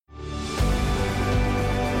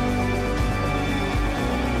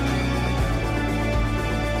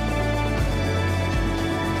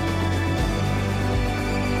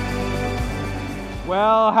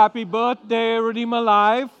Well, happy birthday, Redeemer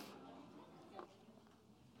Life.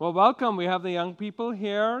 Well, welcome. We have the young people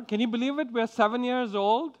here. Can you believe it? We're 7 years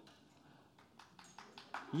old.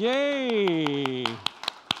 Yay!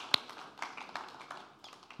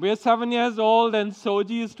 We're 7 years old, and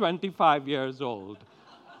Soji is 25 years old.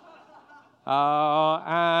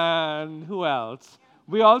 And who else?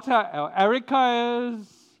 We also, Erica is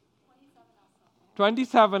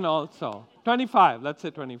 27 also. 25, let's say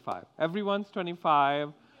 25. Everyone's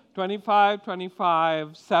 25. 25,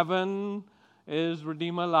 25, 7 is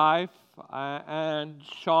Redeemer Life, and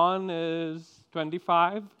Sean is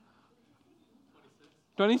 25?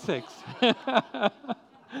 26.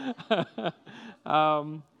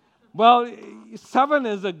 Well, 7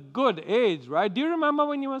 is a good age, right? Do you remember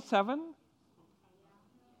when you were 7?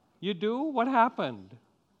 You do? What happened?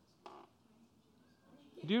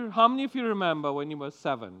 How many of you remember when you were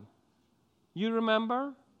 7? You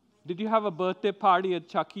remember? Did you have a birthday party at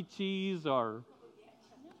Chuck E. Cheese or?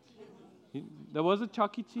 There was a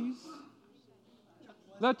Chuck E. Cheese?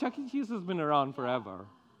 No, Chuck E. Cheese has been around forever.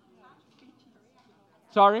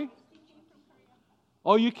 Sorry?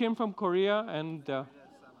 Oh, you came from Korea and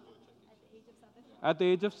at the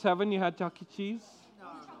age of 7 you had Chuck E. Cheese?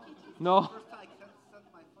 No?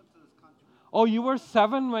 Oh, you were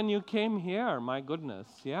 7 when you came here. My goodness,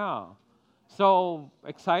 yeah. So,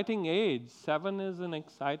 exciting age. 7 is an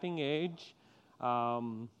exciting age.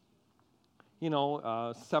 7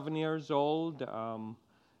 years old.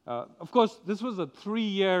 Of course, this was a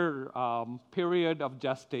 3-year period of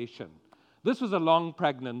gestation. This was a long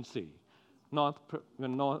pregnancy.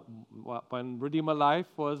 When Redeemer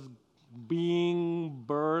Life was being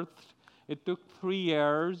birthed, it took 3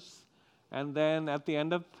 years. And then at the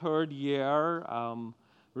end of 3rd year,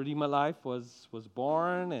 Redeemer Life was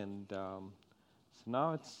born, and so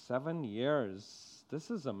now it's 7 years.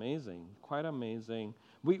 This is amazing, quite amazing.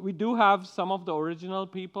 We do have some of the original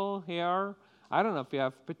people here. I don't know if you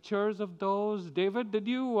have pictures of those. David, did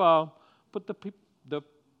you put the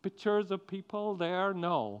pictures of people there?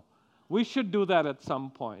 No. We should do that at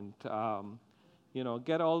some point.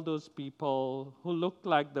 Get all those people who looked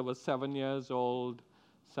like they were 7 years old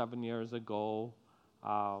 7 years ago,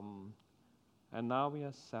 and now we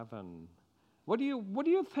are 7. What do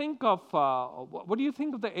you think of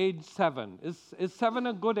the age 7? Is 7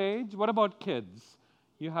 a good age? What about kids?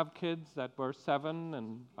 You have kids that were 7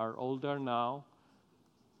 and are older now.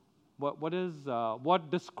 What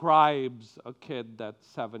describes a kid that's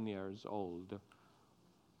 7 years old?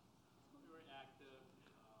 Very active.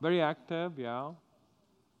 Very active, yeah.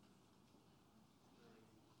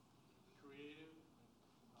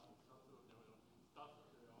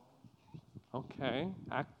 Okay,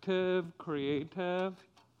 active, creative.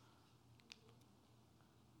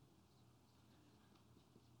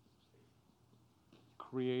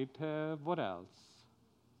 Creative, what else?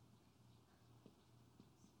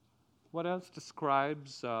 What else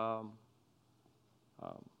describes a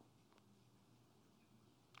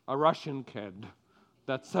Russian kid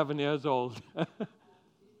that's 7 years old?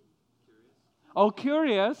 Oh,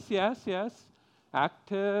 curious, yes.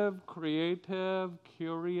 Active, creative,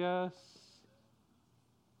 curious.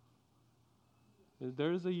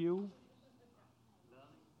 There's a U.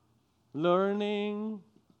 Learning.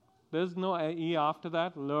 There's no E after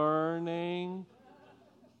that. Learning.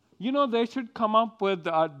 They should come up with,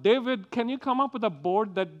 David, can you come up with a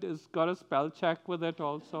board that has got a spell check with it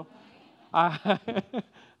also?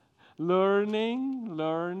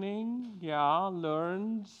 Learning, yeah,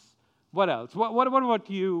 learns. What else? What about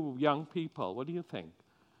you, young people? What do you think?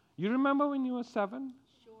 You remember when you were 7?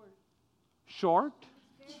 Short?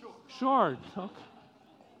 Short, okay.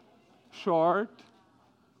 Short.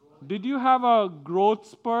 Did you have a growth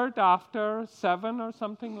spurt after 7 or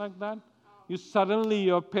something like that?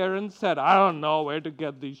 Your parents said, I don't know where to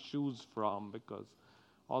get these shoes from because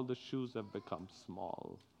all the shoes have become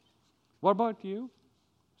small. What about you?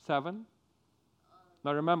 7?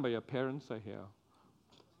 Now remember, your parents are here.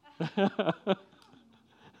 Probably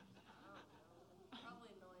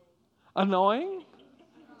Annoying?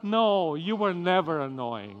 No, you were never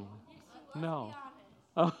annoying. No.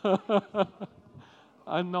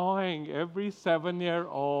 Annoying. Every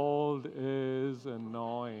 7-year-old is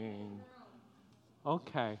annoying.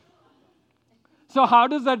 Okay. So how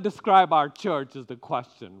does that describe our church is the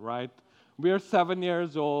question, right? We are 7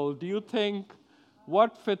 years old. Do you think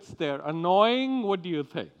what fits there? Annoying? What do you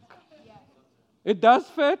think? Yes. It does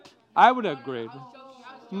fit? I would agree.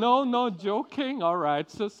 No joking. All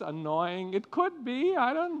right. So it's annoying. It could be.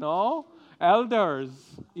 I don't know. Elders,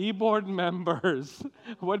 e-board members,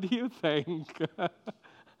 what do you think?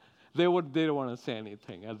 They don't want to say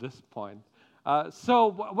anything at this point. Let's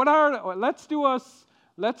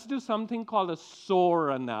do something called a SOAR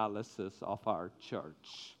analysis of our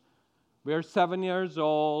church. We're 7 years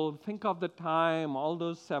old. Think of the time, all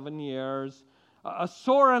those 7 years. A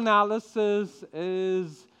SOAR analysis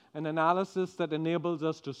is an analysis that enables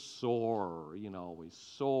us to soar. You know, we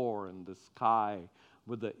soar in the sky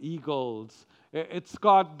with the eagles. It's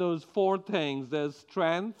got those 4 things. There's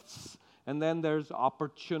strengths, and then there's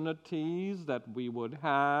opportunities that we would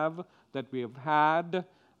have, that we have had,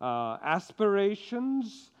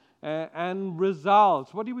 aspirations, and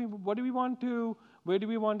results. What do we want to? Where do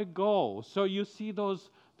we want to go? So you see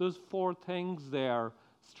those 4 things there: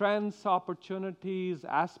 strengths, opportunities,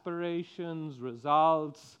 aspirations,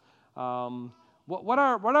 results. What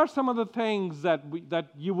are some of the things that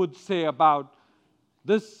you would say about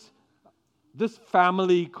this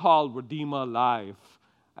family called Redeemer Life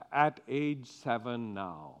at age 7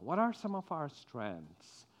 now? What are some of our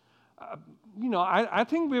strengths? I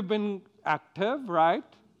think we've been active, right?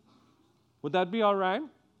 Would that be all right?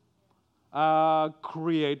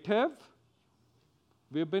 Creative.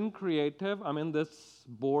 We've been creative. I mean, this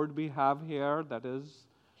board we have here, that is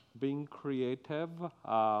being creative.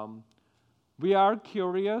 We are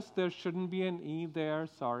curious. There shouldn't be an E there,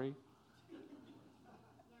 sorry.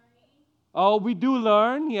 Oh, we do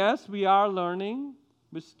learn. Yes, we are learning.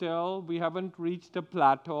 We haven't reached a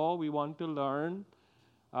plateau. We want to learn.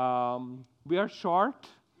 We are short.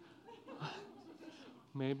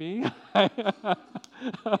 Maybe.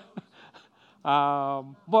 What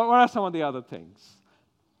are some of the other things?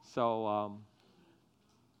 So,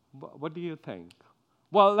 what do you think?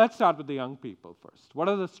 Well, let's start with the young people first. What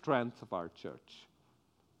are the strengths of our church,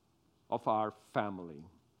 of our family?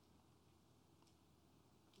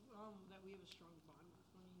 That we have a strong bond with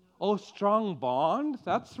one another. Oh, strong bond?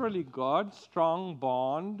 That's really good. Strong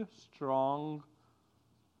bond.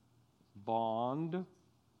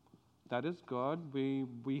 That is good.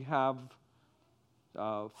 We have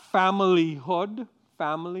familyhood.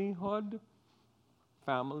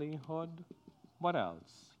 What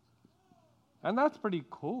else? And that's pretty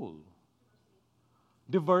cool.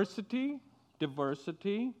 Diversity.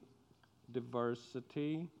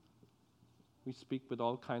 We speak with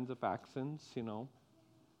all kinds of accents, you know.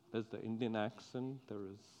 There's the Indian accent.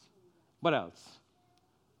 What else?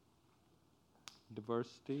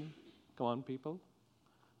 Diversity. Come on, people.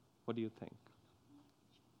 What do you think?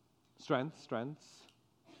 Strengths.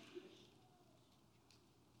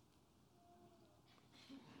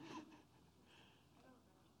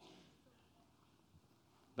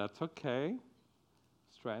 That's okay.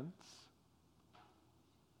 Strengths.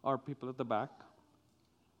 Or people at the back.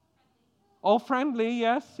 Oh, friendly.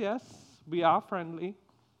 Yes. We are friendly.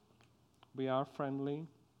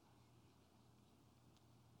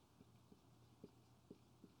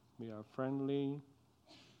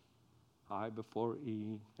 I before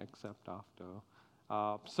E, except after.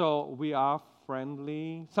 So we are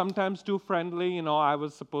friendly. Sometimes too friendly. You know, I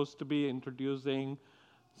was supposed to be introducing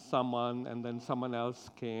someone, and then someone else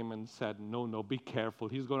came and said, no, be careful.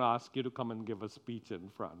 He's going to ask you to come and give a speech in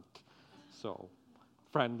front. So,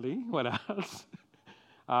 friendly. What else?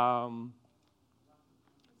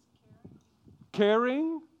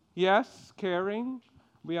 Caring. Yes, caring.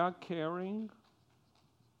 We are caring.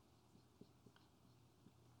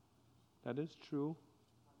 That is true.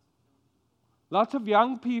 Lots of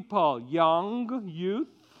young people. Youth.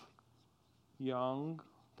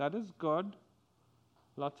 That is good.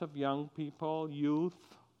 Lots of young people, youth.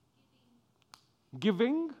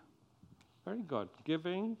 Giving. Very good.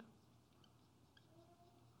 Giving.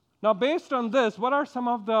 Now, based on this, what are some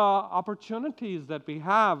of the opportunities that we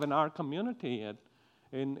have in our community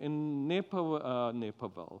in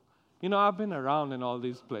Naperville? You know, I've been around in all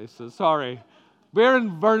these places. Sorry. We're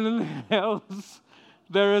in Vernon Hills.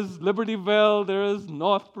 There is Libertyville. There is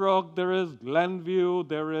Northbrook. There is Glenview.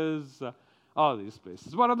 There is all these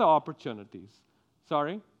places. What are the opportunities?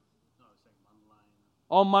 Sorry? No, I was saying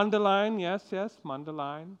Mundelein. Oh, Mundelein. Yes,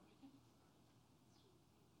 Mundelein.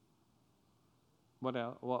 What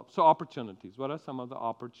else? Well, so opportunities. What are some of the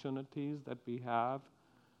opportunities that we have?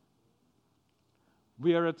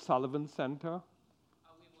 We are at Sullivan Center. We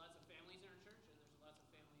have lots of families in our church, and there's lots of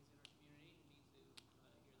families in our community who need to hear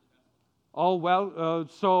the gospel. Oh, well,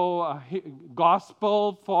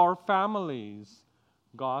 gospel for families.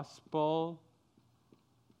 Gospel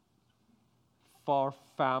for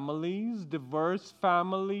families, diverse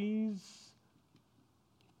families.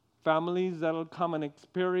 Families that will come and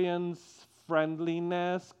experience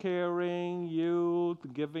friendliness, caring, youth,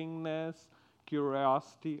 givingness,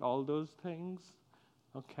 curiosity, all those things.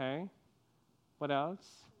 Okay. What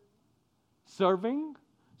else? Serving.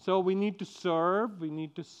 So we need to serve.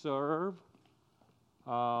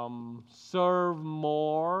 Serve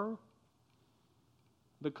more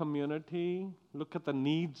the community. Look at the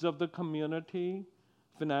needs of the community,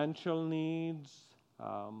 financial needs,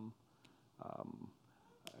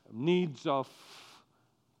 needs of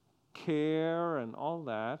care and all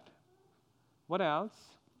that. What else?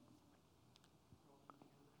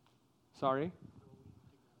 Sorry?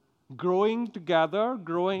 Growing together.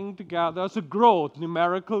 So growth,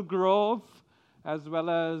 numerical growth, as well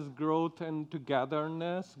as growth and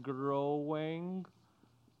togetherness, growing.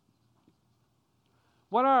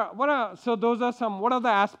 What are the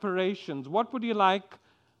aspirations? What would you like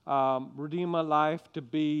Redeemer Life to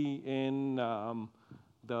be in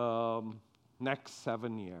the next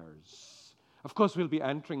 7 years? Of course, we'll be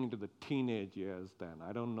entering into the teenage years then.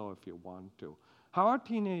 I don't know if you want to. How are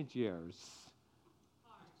teenage years?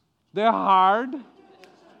 They're hard.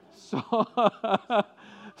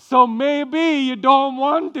 So maybe you don't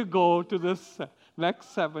want to go to this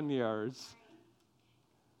next 7 years.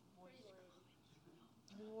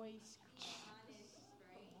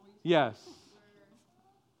 Yes.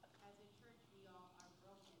 As a church, we all are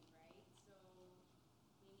broken, right? So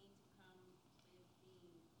we need to come with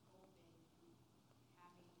being open and being broken,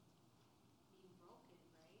 right? As a person, you want to be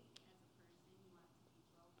broken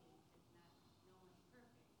because no one's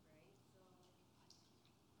perfect, right?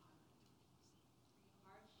 So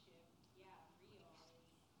hardship, real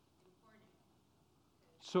is important.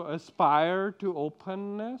 So aspire to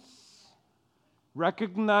openness.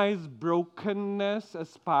 Recognize brokenness,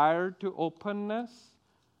 aspire to openness.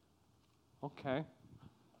 Okay.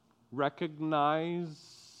 Recognize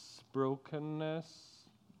brokenness.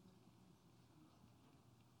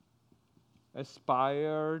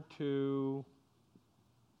 Aspire to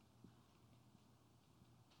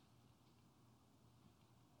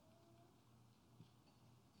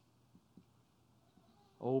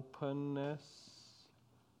openness.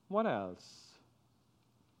 What else?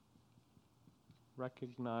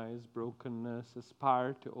 Recognize brokenness,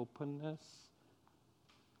 aspire to openness.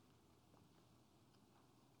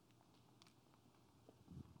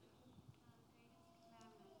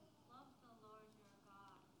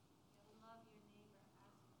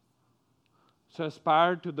 So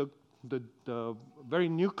aspire to the very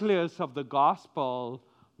nucleus of the gospel,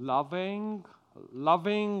 loving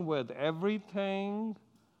with everything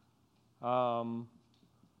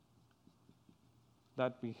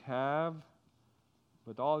that we have,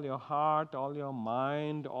 with all your heart, all your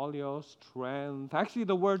mind, all your strength. Actually,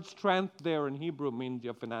 the word strength there in Hebrew means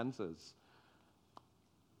your finances.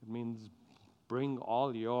 It means bring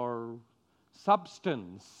all your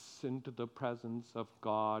substance into the presence of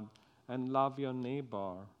God and love your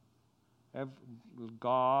neighbor.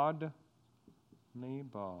 God,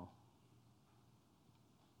 neighbor.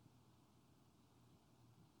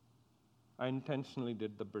 I intentionally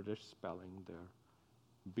did the British spelling there.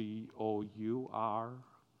 B-O-U-R.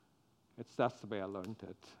 That's the way I learned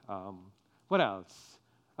it. What else?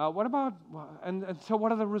 What about, and so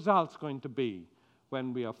what are the results going to be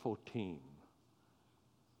when we are 14?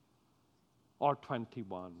 Or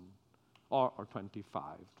 21? Or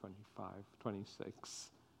 25,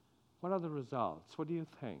 26? What are the results? What do you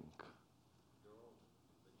think?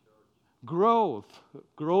 Growth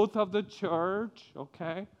of the church,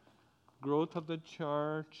 okay? Growth of the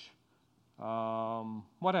church.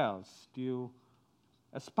 What else? Do you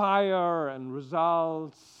aspire and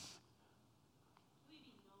results? Will we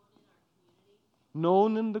be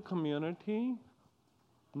known in our community?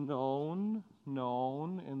 Known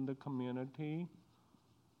in the community.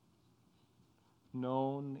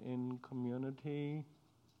 Known in community.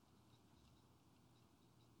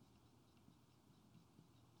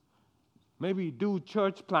 Maybe do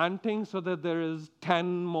church planting so that there is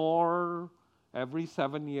 10 more every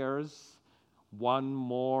 7 years. One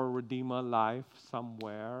more Redeemer Life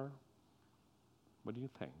somewhere. What do you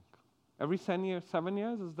think? Every 7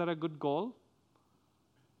 years, is that a good goal?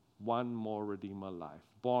 One more Redeemer Life.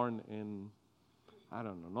 Born in, I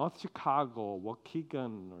don't know, North Chicago,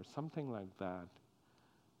 Waukegan, or something like that.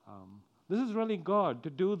 This is really good to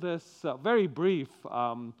do this very brief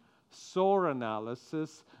SOAR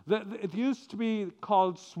analysis. It used to be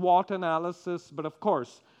called SWOT analysis, but of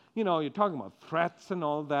course, you're talking about threats and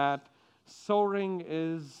all that. Soaring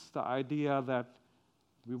is the idea that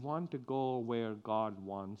we want to go where God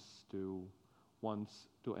wants to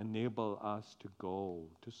enable us to go,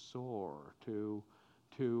 to soar, to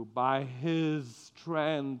by His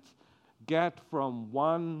strength get from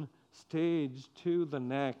one stage to the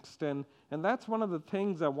next. And that's one of the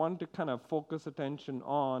things I want to kind of focus attention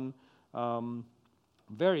on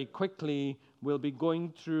very quickly we'll be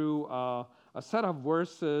going through a set of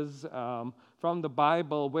verses from the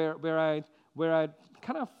Bible where I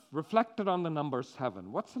kind of reflected on the number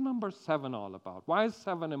 7. What's the number 7 all about? Why is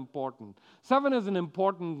 7 important? 7 is an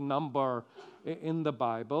important number in the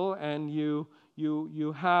Bible, and you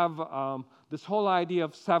have this whole idea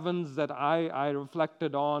of sevens that I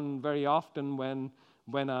reflected on very often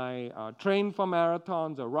when I train for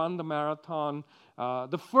marathons or run the marathon.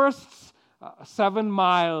 The first 7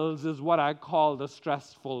 miles is what I call the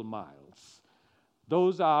stressful miles.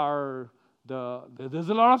 Those are there's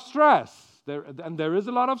a lot of stress. There is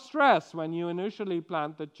a lot of stress when you initially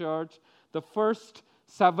plant the church. The first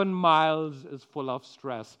 7 miles is full of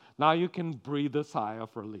stress. Now you can breathe a sigh of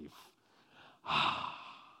relief.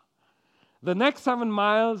 The next 7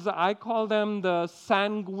 miles, I call them the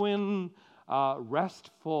sanguine,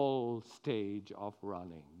 restful stage of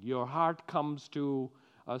running. Your heart comes to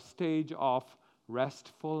a stage of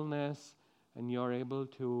restfulness, and you're able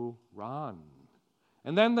to run.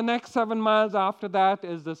 And then the next 7 miles after that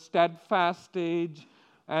is the steadfast stage.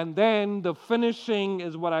 And then the finishing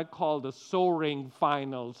is what I call the soaring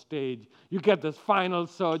final stage. You get this final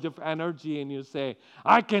surge of energy and you say,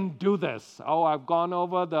 I can do this. Oh, I've gone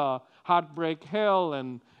over the Heartbreak Hill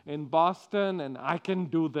in Boston, and I can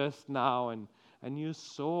do this now. And you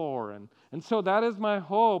soar. And so that is my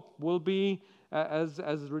hope, will be, as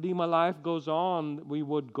Redeemer Life goes on, we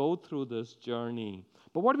would go through this journey.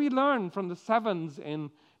 But what we learn from the sevens in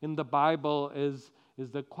the Bible is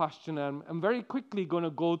the question. I'm very quickly going to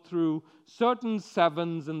go through certain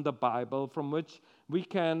sevens in the Bible from which we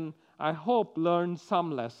can, I hope, learn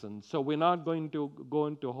some lessons. So we're not going to go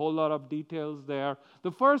into a whole lot of details there.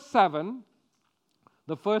 The first seven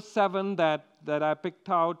that I picked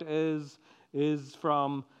out is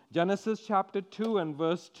from Genesis chapter 2 and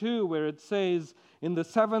verse 2, where it says, in the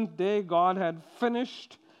 7th day God had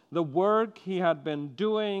finished the work he had been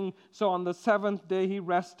doing. So on the 7th day he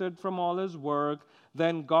rested from all his work.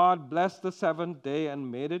 Then God blessed the 7th day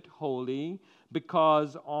and made it holy,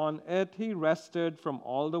 because on it he rested from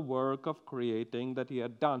all the work of creating that he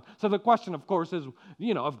had done. So the question, of course, is,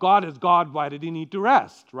 if God is God, why did he need to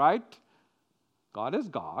rest, right? God is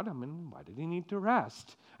God. Why did he need to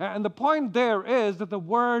rest? And the point there is that the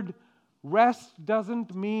word rest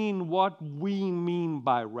doesn't mean what we mean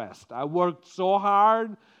by rest. I worked so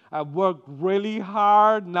hard. I worked really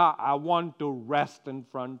hard. Now I want to rest in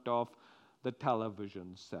front of the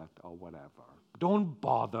television set or whatever. Don't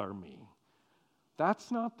bother me.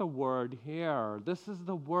 That's not the word here. This is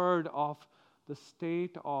the word of the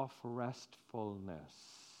state of restfulness.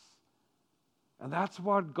 And that's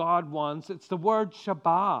what God wants. It's the word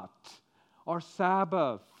Shabbat or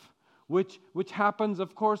Sabbath, which happens,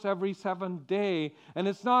 of course, every 7th day. And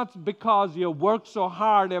it's not because you work so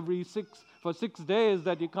hard for 6 days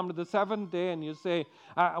that you come to the 7th day and you say,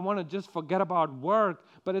 I want to just forget about work.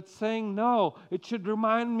 But it's saying, no, it should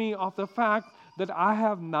remind me of the fact that I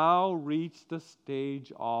have now reached the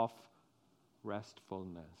stage of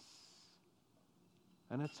restfulness.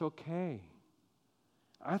 And it's okay.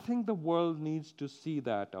 I think the world needs to see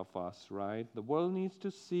that of us, right? The world needs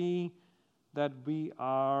to see that we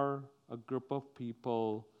are a group of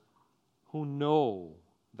people who know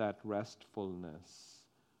that restfulness,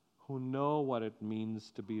 who know what it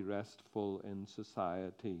means to be restful in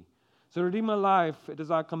society. So Redeemer Life, it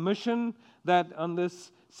is our commission that on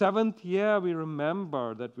this 7th year we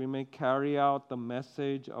remember that we may carry out the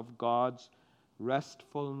message of God's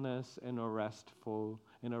restfulness in a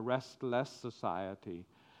restless society.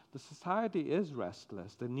 The society is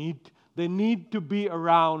restless. They need to be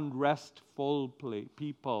around restful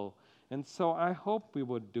people. And so I hope we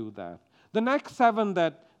would do that. The next 7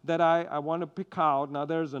 that I want to pick out, now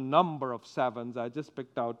there's a number of 7s, I just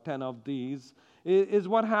picked out 10 of these, is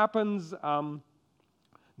what happens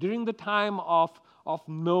during the time of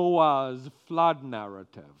Noah's flood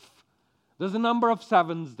narrative. There's a number of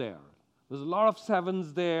 7s there. There's a lot of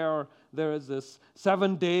 7s there. There is this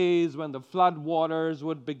 7 days when the flood waters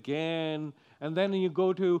would begin. And then you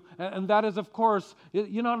go to, and that is, of course,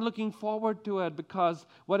 you're not looking forward to it, because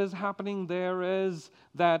what is happening there is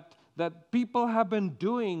that people have been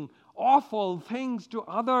doing awful things to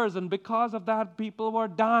others, and because of that, people were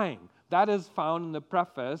dying. That is found in the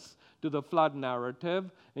preface to the flood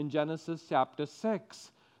narrative in Genesis chapter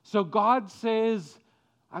 6. So God says,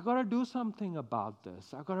 I got to do something about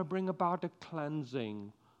this. I got to bring about a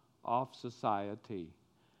cleansing of society.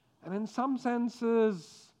 And in some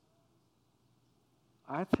senses,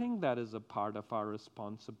 I think that is a part of our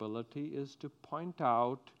responsibility, is to point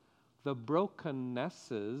out the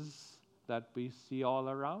brokennesses that we see all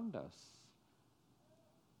around us.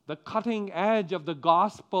 the cutting edge of the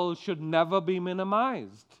gospel should never be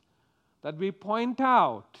minimized. That we point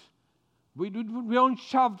out. We don't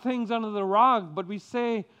shove things under the rug, but we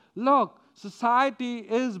say, look, society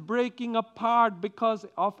is breaking apart because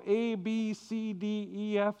of A, B, C, D,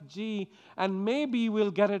 E, F, G, and maybe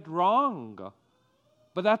we'll get it wrong.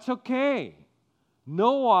 But that's okay.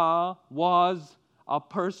 Noah was a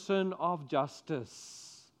person of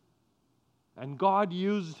justice. And God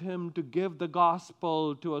used him to give the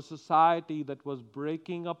gospel to a society that was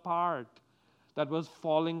breaking apart, that was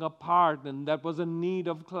falling apart, and that was in need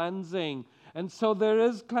of cleansing. And so there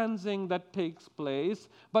is cleansing that takes place.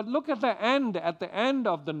 But look at the end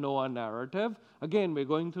of the Noah narrative. Again, we're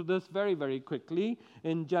going through this very, very quickly.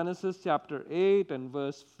 In Genesis chapter 8 and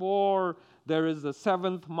verse 4, there is the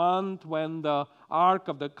 7th month when the Ark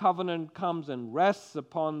of the Covenant comes and rests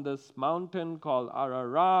upon this mountain called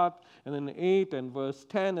Ararat. And in 8 and verse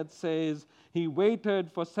 10, it says, he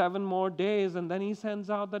waited for 7 more days, and then he sends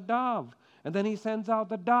out the dove. And then he sends out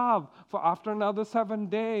the dove for after another 7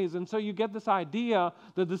 days. And so you get this idea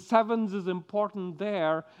that the 7s is important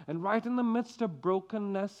there. And right in the midst of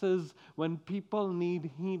brokennesses, when people need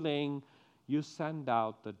healing, you send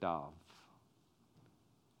out the dove.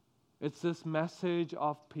 It's this message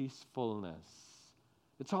of peacefulness.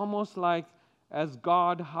 It's almost like as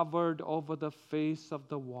God hovered over the face of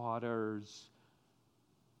the waters,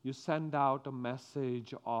 you send out a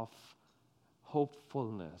message of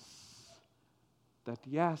hopefulness. That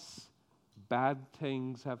yes, bad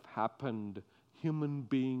things have happened. Human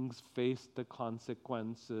beings face the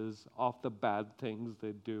consequences of the bad things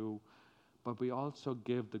they do. But we also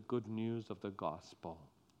give the good news of the gospel.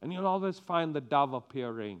 And you'll always find the dove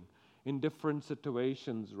appearing in different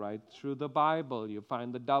situations, right? Through the Bible, you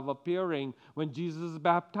find the dove appearing when Jesus is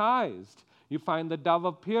baptized. You find the dove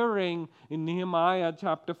appearing in Nehemiah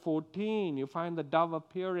chapter 14. You find the dove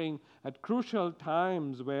appearing at crucial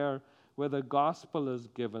times where the gospel is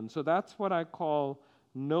given. So that's what I call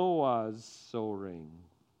Noah's soaring.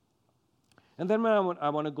 And then when I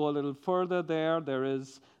want to go a little further there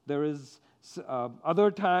is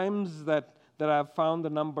other times that I've found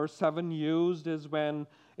the number 7 used is when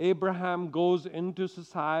Abraham goes into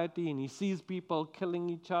society and he sees people killing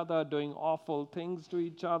each other, doing awful things to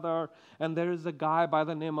each other. And there is a guy by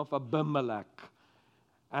the name of Abimelech.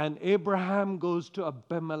 And Abraham goes to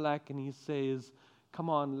Abimelech and he says, come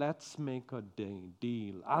on, let's make a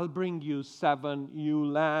deal. I'll bring you 7 ewe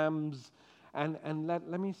lambs and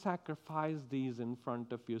let me sacrifice these in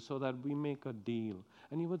front of you so that we make a deal.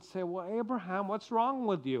 And you would say, well, Abraham, what's wrong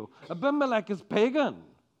with you? Abimelech is pagan.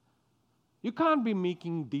 You can't be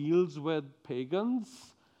making deals with pagans.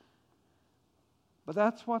 But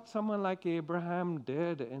that's what someone like Abraham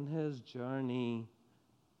did in his journey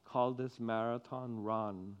called this marathon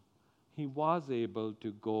run. He was able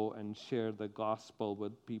to go and share the gospel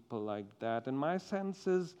with people like that. And my sense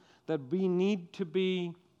is that we need to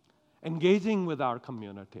be engaging with our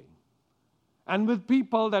community and with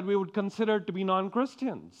people that we would consider to be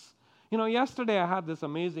non-Christians. You know, yesterday I had this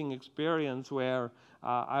amazing experience where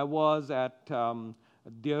I was at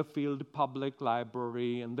Deerfield Public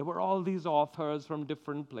Library, and there were all these authors from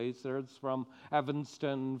different places, from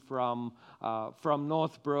Evanston, from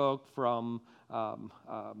Northbrook, from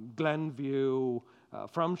Glenview,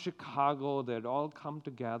 from Chicago. They'd all come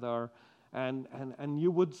together, and you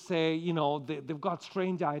would say, you know, they've got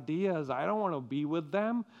strange ideas. I don't want to be with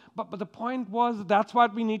them. But the point was, that's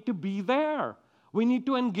what we need to be there. We need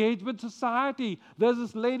to engage with society. There's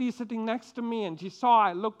this lady sitting next to me, and she saw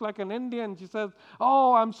I looked like an Indian. She says,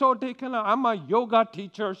 oh, I'm so taken. I'm a yoga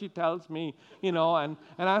teacher, she tells me, you know. And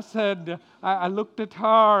I said, I looked at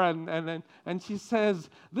her, and she says,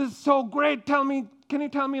 this is so great. Can you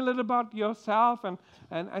tell me a little about yourself?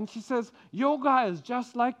 And she says, yoga is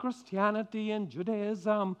just like Christianity and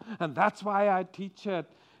Judaism, and that's why I teach it.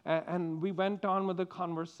 And we went on with the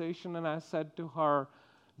conversation, and I said to her,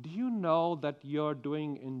 do you know that you're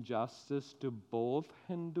doing injustice to both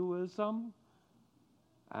Hinduism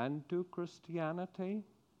and to Christianity?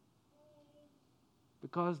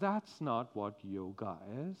 Because that's not what yoga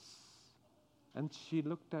is. And she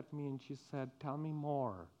looked at me and she said, tell me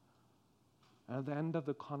more. And at the end of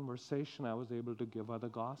the conversation, I was able to give her the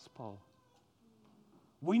gospel.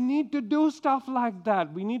 We need to do stuff like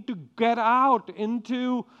that. We need to get out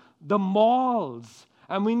into the malls.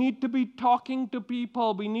 And we need to be talking to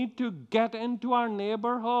people. We need to get into our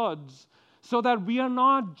neighborhoods so that we are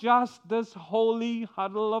not just this holy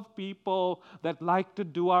huddle of people that like to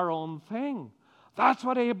do our own thing. That's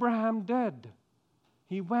what Abraham did.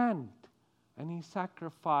 He went and he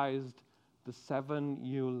sacrificed the 7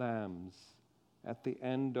 ewe lambs at the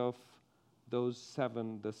end of the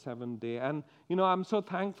 7th day. And, I'm so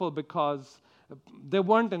thankful because there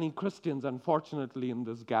weren't any Christians, unfortunately, in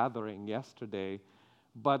this gathering yesterday.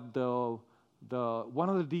 But one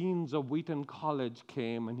of the deans of Wheaton College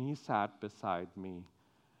came and he sat beside me.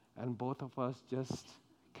 And both of us just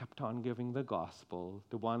kept on giving the gospel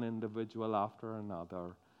to one individual after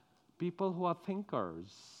another. People who are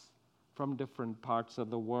thinkers from different parts of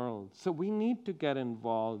the world. So we need to get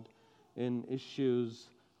involved in issues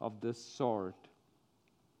of this sort.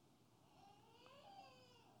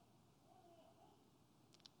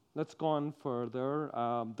 Let's go on further.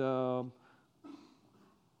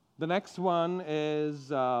 The next one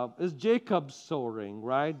is Jacob soaring,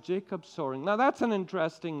 right? Jacob soaring. Now that's an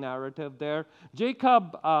interesting narrative there.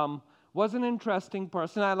 Jacob was an interesting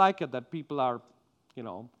person. I like it that people are,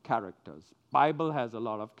 characters. Bible has a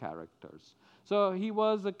lot of characters. So he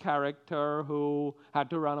was a character who had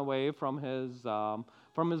to run away from his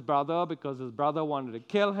brother because his brother wanted to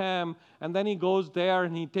kill him. And then he goes there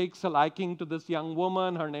and he takes a liking to this young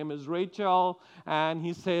woman. Her name is Rachel. And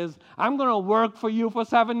he says, I'm going to work for you for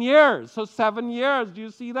 7 years. So 7 years, do you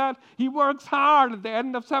see that? He works hard. At the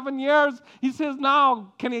end of 7 years, he says,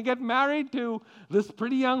 now, can you get married to this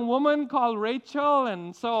pretty young woman called Rachel?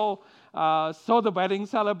 And so the wedding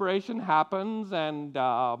celebration happens and,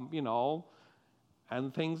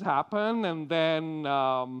 and things happen. And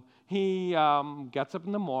then he gets up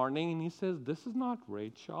in the morning and he says, this is not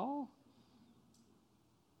Rachel.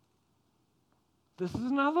 This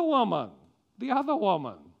is another woman, the other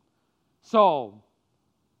woman. So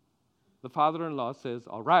the father-in-law says,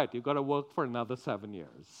 all right, you've got to work for another 7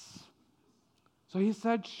 years. So he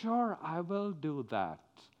said, sure, I will do that.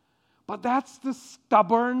 But that's the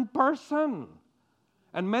stubborn person.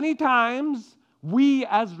 And many times, we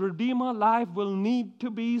as Redeemer Life will need to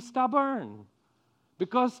be stubborn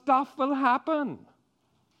because stuff will happen.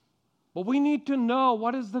 But we need to know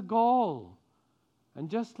what is the goal. And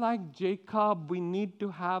just like Jacob, we need to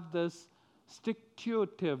have this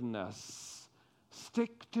stick-to-itiveness.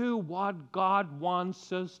 Stick to what God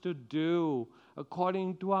wants us to do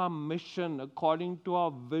according to our mission, according to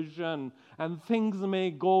our vision. And things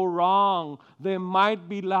may go wrong. There might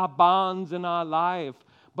be Labans in our life.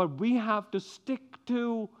 But we have to stick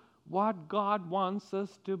to what God wants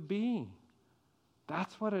us to be.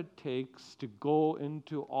 That's what it takes to go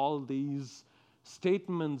into all these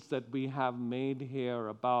statements that we have made here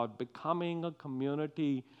about becoming a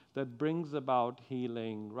community that brings about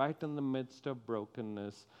healing right in the midst of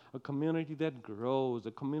brokenness, a community that grows,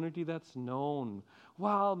 a community that's known.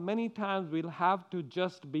 Well, many times we'll have to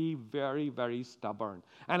just be very, very stubborn.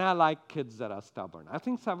 And I like kids that are stubborn. I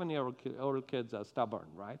think 7-year-old kids are stubborn,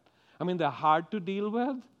 right? I mean, they're hard to deal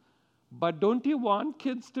with. But don't you want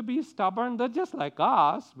kids to be stubborn? They're just like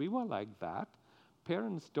us. We were like that.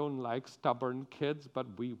 Parents don't like stubborn kids,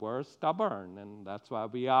 but we were stubborn. And that's why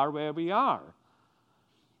we are where we are.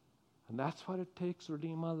 And that's what it takes,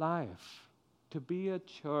 Redeemer Life, to be a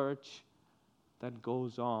church that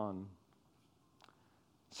goes on.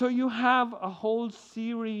 So you have a whole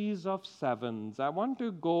series of 7s. I want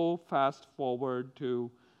to go fast forward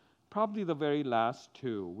to probably the very last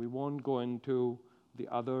 2. We won't go into the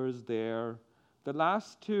others there. The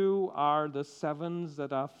last 2 are the 7s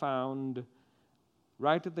that are found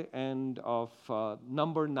right at the end of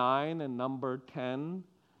number 9 and number 10,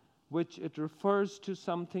 which it refers to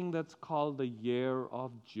something that's called the year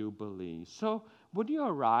of Jubilee. So would you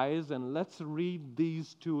arise and let's read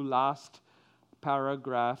these 2 last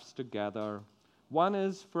paragraphs together. One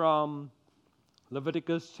is from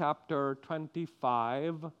Leviticus chapter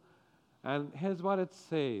 25, and here's what it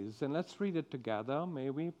says, and let's read it together, may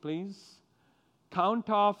we please? Count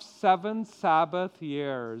off 7 Sabbath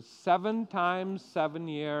years, 7 times 7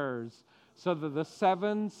 years, so that the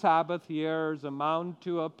 7 Sabbath years amount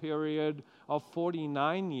to a period of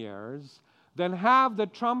 49 years. Then have the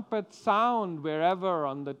trumpet sound everywhere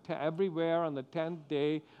on the 10th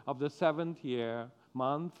day of the 7th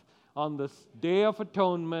month. On the Day of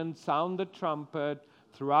Atonement, sound the trumpet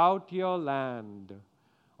throughout your land.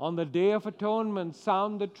 On the Day of Atonement,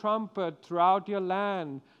 sound the trumpet throughout your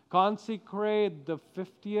land. Consecrate the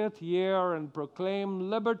 50th year and proclaim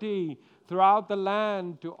liberty throughout the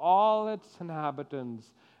land to all its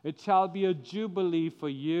inhabitants. It shall be a jubilee for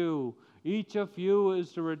you. Each of you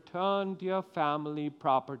is to return to your family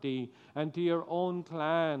property and to your own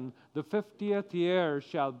clan. The 50th year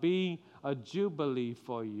shall be a jubilee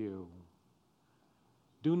for you.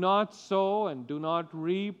 Do not sow and do not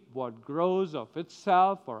reap what grows of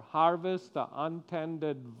itself, or harvest the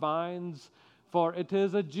untended vines, for it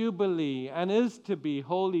is a jubilee and is to be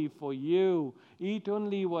holy for you. Eat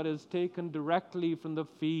only what is taken directly from the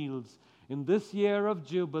fields. In this year of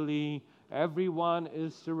Jubilee, everyone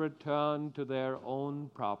is to return to their own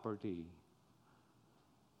property.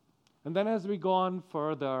 And then as we go on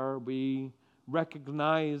further, we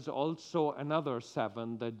recognize also another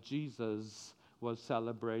 7 that Jesus was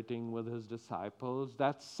celebrating with his disciples.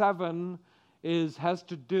 That 7 has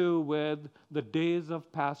to do with the days of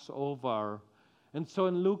Passover. And so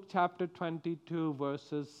in Luke chapter 22,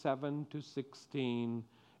 verses 7 to 16,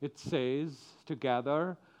 it says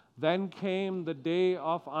together, "Then came the day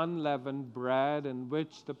of unleavened bread, in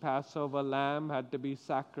which the Passover lamb had to be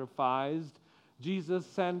sacrificed. Jesus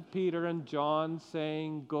sent Peter and John,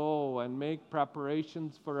 saying, 'Go and make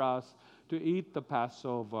preparations for us to eat the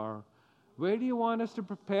Passover.' 'Where do you want us to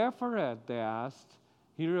prepare for it?' they asked.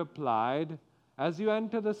 He replied, 'As you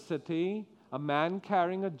enter the city, a man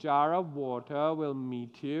carrying a jar of water will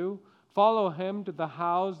meet you. Follow him to the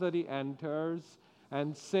house that he enters,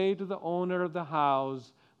 and say to the owner of the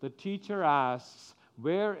house, the teacher asks,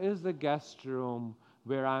 where is the guest room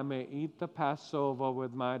where I may eat the Passover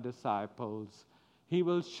with my disciples? He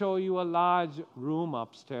will show you a large room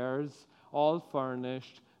upstairs, all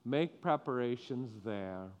furnished. Make preparations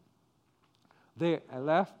there.' They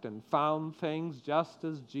left and found things just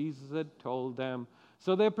as Jesus had told them.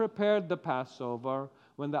 So they prepared the Passover.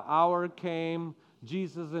 When the hour came,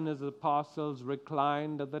 Jesus and his apostles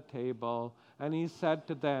reclined at the table, and he said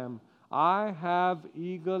to them, 'I have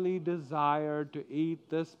eagerly desired to eat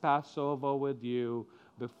this Passover with you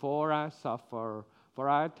before I suffer. For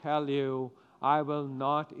I tell you, I will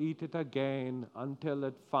not eat it again until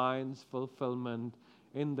it finds fulfillment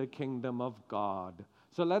in the kingdom of God.'"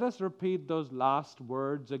 So let us repeat those last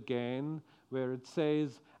words again, where it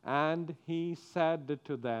says, "And he said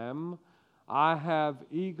to them, I have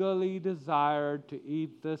eagerly desired to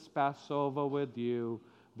eat this Passover with you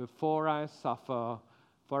before I suffer.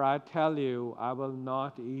 For I tell you, I will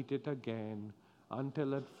not eat it again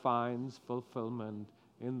until it finds fulfillment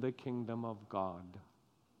in the kingdom of God."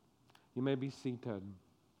 You may be seated.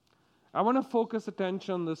 I want to focus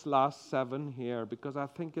attention on this last 7 here because I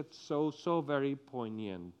think it's so very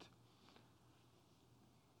poignant.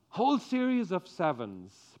 Whole series of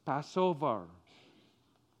 7s: Passover,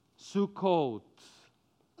 Sukkot,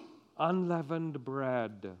 unleavened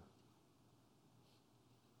bread.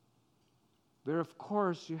 Where, of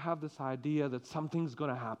course, you have this idea that something's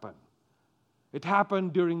going to happen. It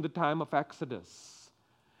happened during the time of Exodus.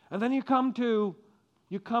 And then you come to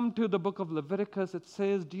the book of Leviticus. It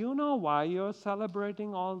says, do you know why you're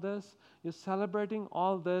celebrating all this? You're celebrating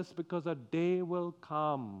all this because a day will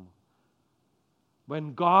come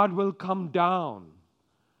when God will come down.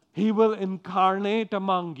 He will incarnate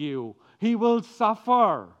among you. He will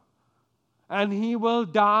suffer. And he will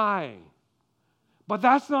die. But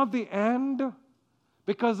that's not the end,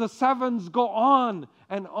 because the 7s go on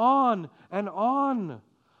and on and on.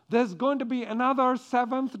 There's going to be another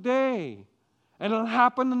 7th day. And it'll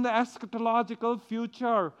happen in the eschatological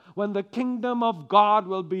future when the kingdom of God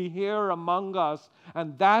will be here among us.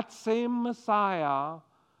 And that same Messiah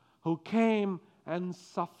who came and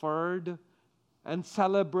suffered and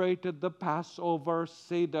celebrated the Passover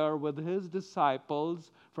Seder with his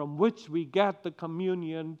disciples, from which we get the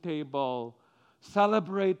communion table,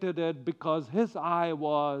 celebrated it because his eye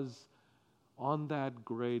was on that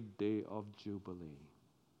great day of Jubilee.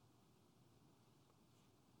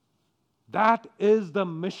 That is the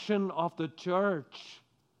mission of the church.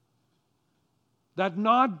 That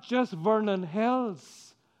not just Vernon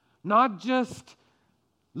Hills, not just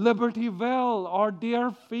Libertyville or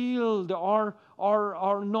Deerfield or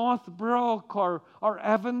Northbrook or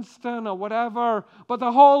Evanston or whatever, but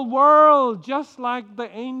the whole world, just like the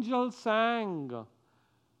angels sang.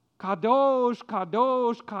 Kadosh,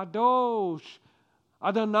 Kadosh, Kadosh.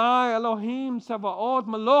 Adonai Elohim Sevaot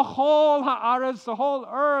Melochol Haaretz. The whole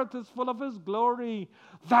earth is full of his glory.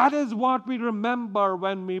 That is what we remember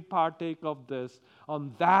when we partake of this.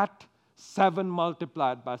 On that 7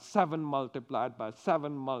 multiplied by 7 multiplied by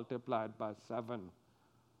 7 multiplied by 7.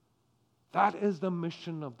 That is the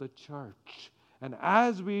mission of the church. And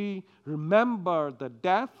as we remember the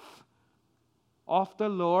death of the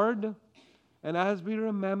Lord, and as we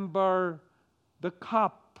remember the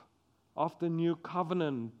cup of the new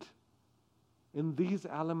covenant in these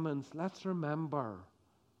elements, let's remember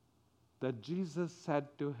that Jesus said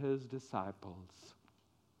to his disciples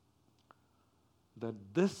that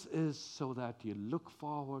this is so that you look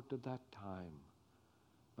forward to that time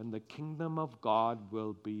when the kingdom of God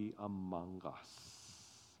will be among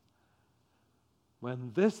us.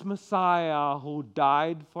 When this Messiah who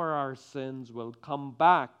died for our sins will come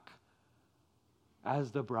back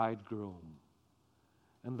as the bridegroom.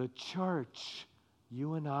 And the church,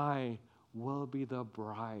 you and I, will be the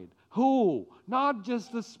bride. Who? Not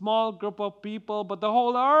just the small group of people, but the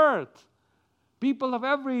whole earth. People of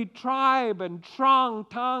every tribe and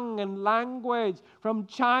tongue and language, from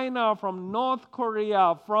China, from North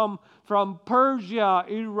Korea, from Persia,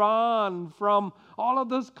 Iran, from all of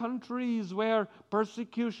those countries where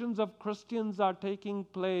persecutions of Christians are taking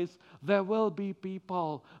place, there will be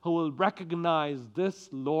people who will recognize this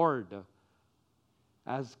Lord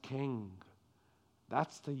as King.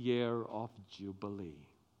 That's the year of Jubilee.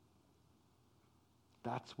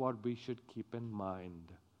 That's what we should keep in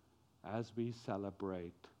mind as we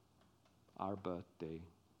celebrate our birthday,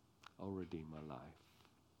 O Redeemer life.